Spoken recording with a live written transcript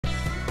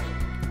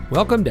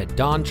Welcome to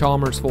Don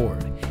Chalmers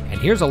Ford, and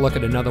here's a look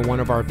at another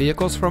one of our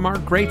vehicles from our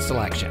great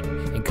selection.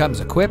 It comes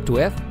equipped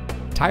with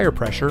tire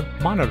pressure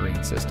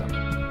monitoring system,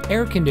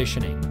 air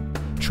conditioning,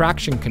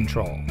 traction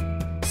control,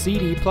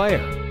 CD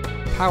player,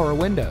 power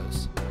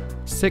windows,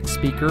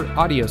 6-speaker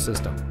audio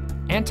system,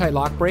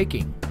 anti-lock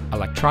braking,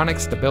 electronic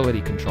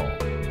stability control,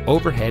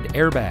 overhead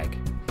airbag,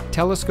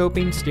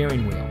 telescoping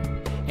steering wheel,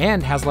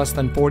 and has less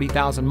than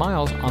 40,000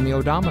 miles on the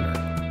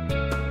odometer.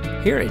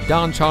 Here at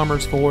Don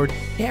Chalmers Ford,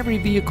 every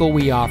vehicle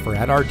we offer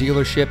at our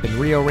dealership in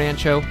Rio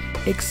Rancho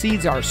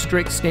exceeds our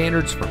strict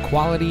standards for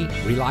quality,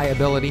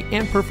 reliability,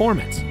 and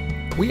performance.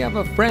 We have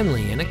a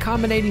friendly and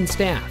accommodating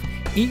staff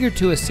eager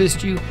to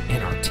assist you,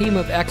 and our team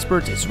of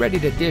experts is ready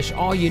to dish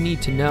all you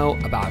need to know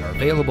about our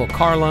available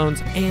car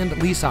loans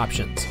and lease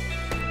options.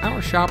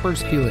 Our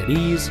shoppers feel at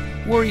ease,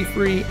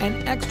 worry-free,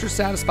 and extra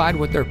satisfied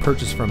with their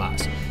purchase from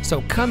us.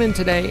 So come in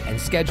today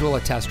and schedule a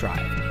test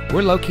drive.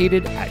 We're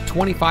located at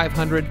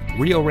 2500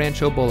 Rio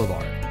Rancho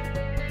Boulevard.